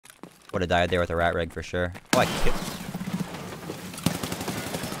Would have died there with a rat rig for sure. Oh, I killed.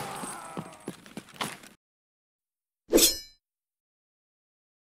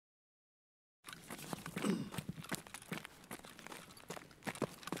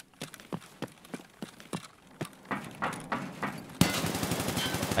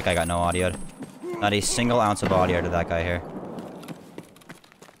 That guy got no audio. Not a single ounce of audio to that guy here.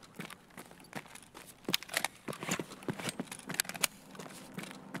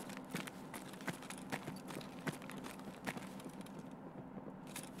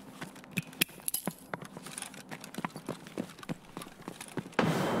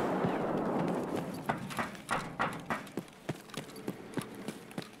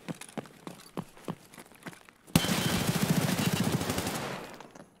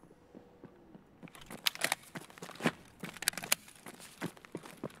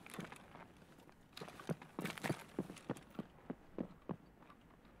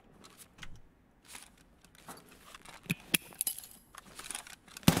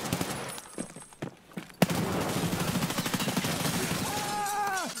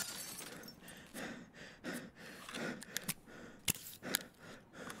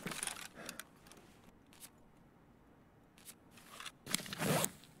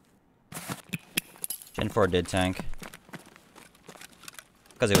 Gen 4 did tank.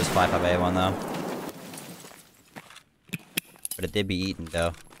 Because it was 5-5A1 though. But it did be eaten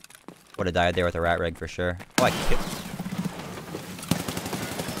though. Would have died there with a rat rig for sure. Oh, I killed.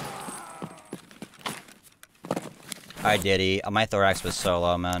 I did eat. My thorax was so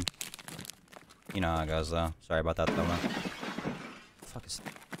low, man. You know how it goes though. Sorry about that though, man. The fuck is...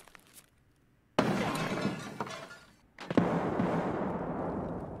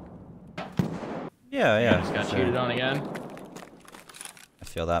 Yeah, yeah. Just got cheated on again. I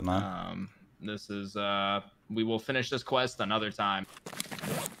feel that, man. This is, we will finish this quest another time.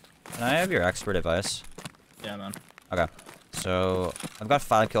 Can I have your expert advice? Yeah, man. Okay. So, I've got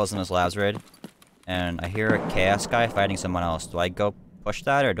 5 kills in this labs raid, and I hear a chaos guy fighting someone else. Do I go push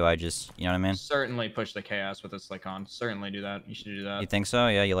that, or do I just, you know what I mean? Certainly push the chaos with a slick on. Certainly do that. You should do that. You think so?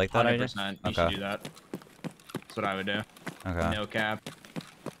 Yeah, you like that 100%. idea? You should do that. That's what I would do. Okay. No cap.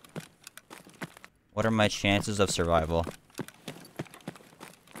 What are my chances of survival?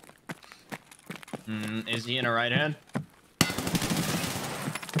 Is he in a right hand?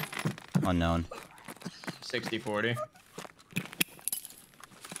 Unknown. 60-40.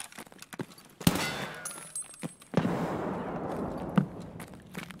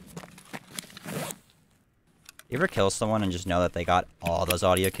 You ever kill someone and just know that they got all those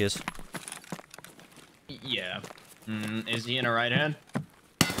audio cues? Yeah. Is he in a right hand?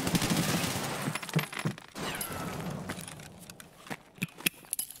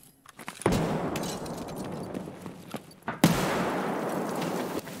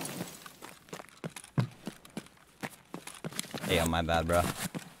 Hey, oh, my bad, bro.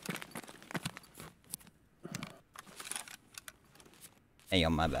 Hey, oh,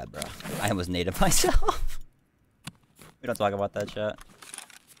 my bad, bro. I almost native myself. We don't talk about that shit.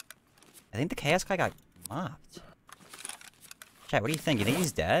 I think the chaos guy got mopped. Chat, what do you think? You think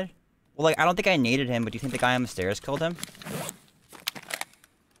he's dead? Well, like, I don't think I naded him, but do you think the guy on the stairs killed him?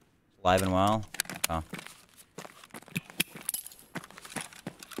 Alive and well? Oh.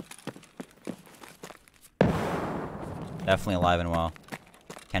 Definitely alive and well.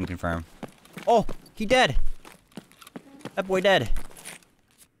 Can confirm. Oh! He dead! That boy dead.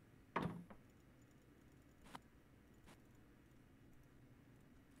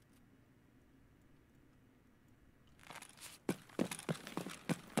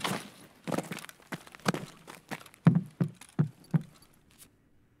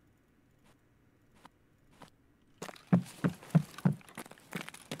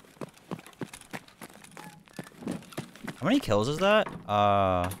 How many kills is that?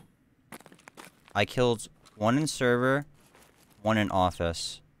 I killed 1 in server, 1 in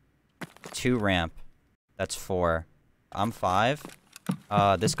office, 2 ramp. That's 4. I'm 5.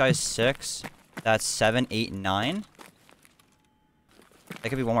 This guy's 6. That's 7, 8, 9. That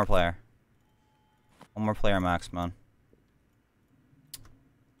could be 1 more player. 1 more player max, man.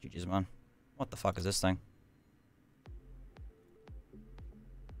 GG's, man. What the fuck is this thing?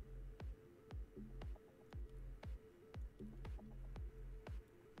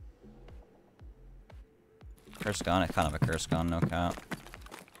 Curse gun? It's kind of a curse gun, no cap.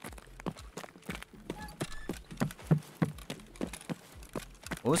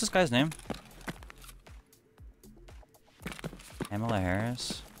 What was this guy's name? Pamela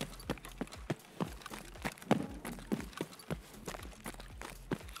Harris?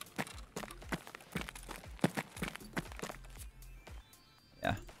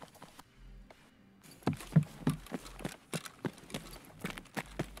 Yeah.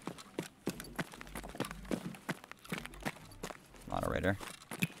 Traitor.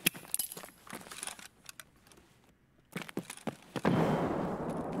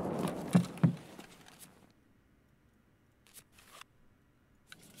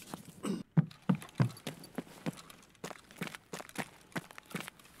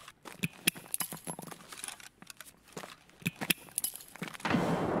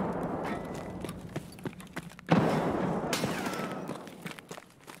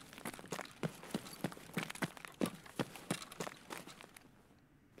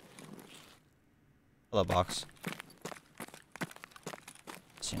 Hello, box.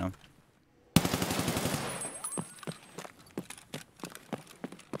 Seen him.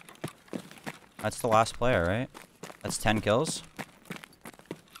 That's the last player, right? That's 10 kills.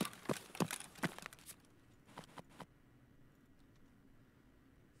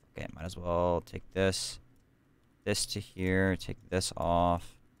 Okay, might as well take this. This to here. Take this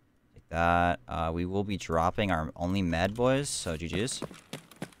off. Take that. We will be dropping our only med, boys, so GG's.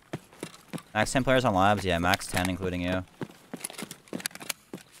 Max 10 players on labs? Yeah, max 10 including you.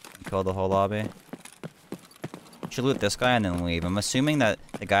 Killed the whole lobby. Should loot this guy and then leave. I'm assuming that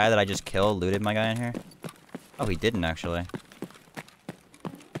the guy that I just killed looted my guy in here. Oh, he didn't actually.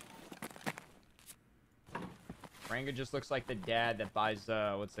 Rengawr just looks like the dad that buys,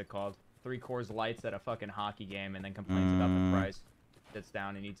 what's it called? 3 Coors Lights at a fucking hockey game and then complains about the price. Sits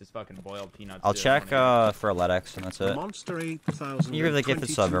down and eats his fucking boiled peanuts. I'll check for Athletics and that's it. You really gifted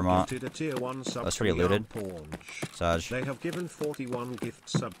sub, Vermont. That's pretty looted. Saj. They have given 41 gift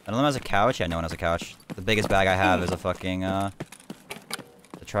sub. I don't know, has a couch? Yeah, no one has a couch. The biggest bag I have is a fucking, the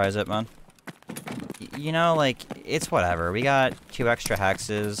tri-zip, man. You know, like, it's whatever. We got 2 extra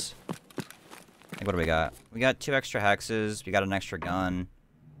hexes. Like, what do we got? We got 2 extra hexes. We got an extra gun.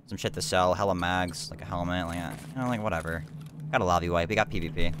 Some shit to sell. Hella mags. Like a helmet. Like, you know, like, whatever. Got a lobby wipe. We got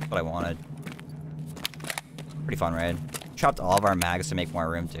PvP. That's what I wanted. Pretty fun raid. Chopped all of our mags to make more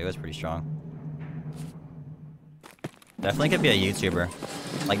room, too. It's pretty strong. Definitely could be a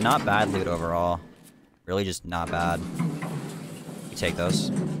YouTuber. Like, not bad loot overall. Really just not bad. You take those.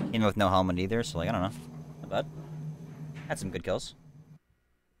 Even with no helmet either, so, like, I don't know. Not bad. Had some good kills.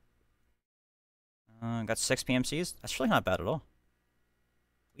 Got 6 PMCs. That's really not bad at all.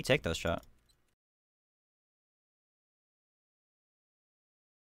 We take those, chat.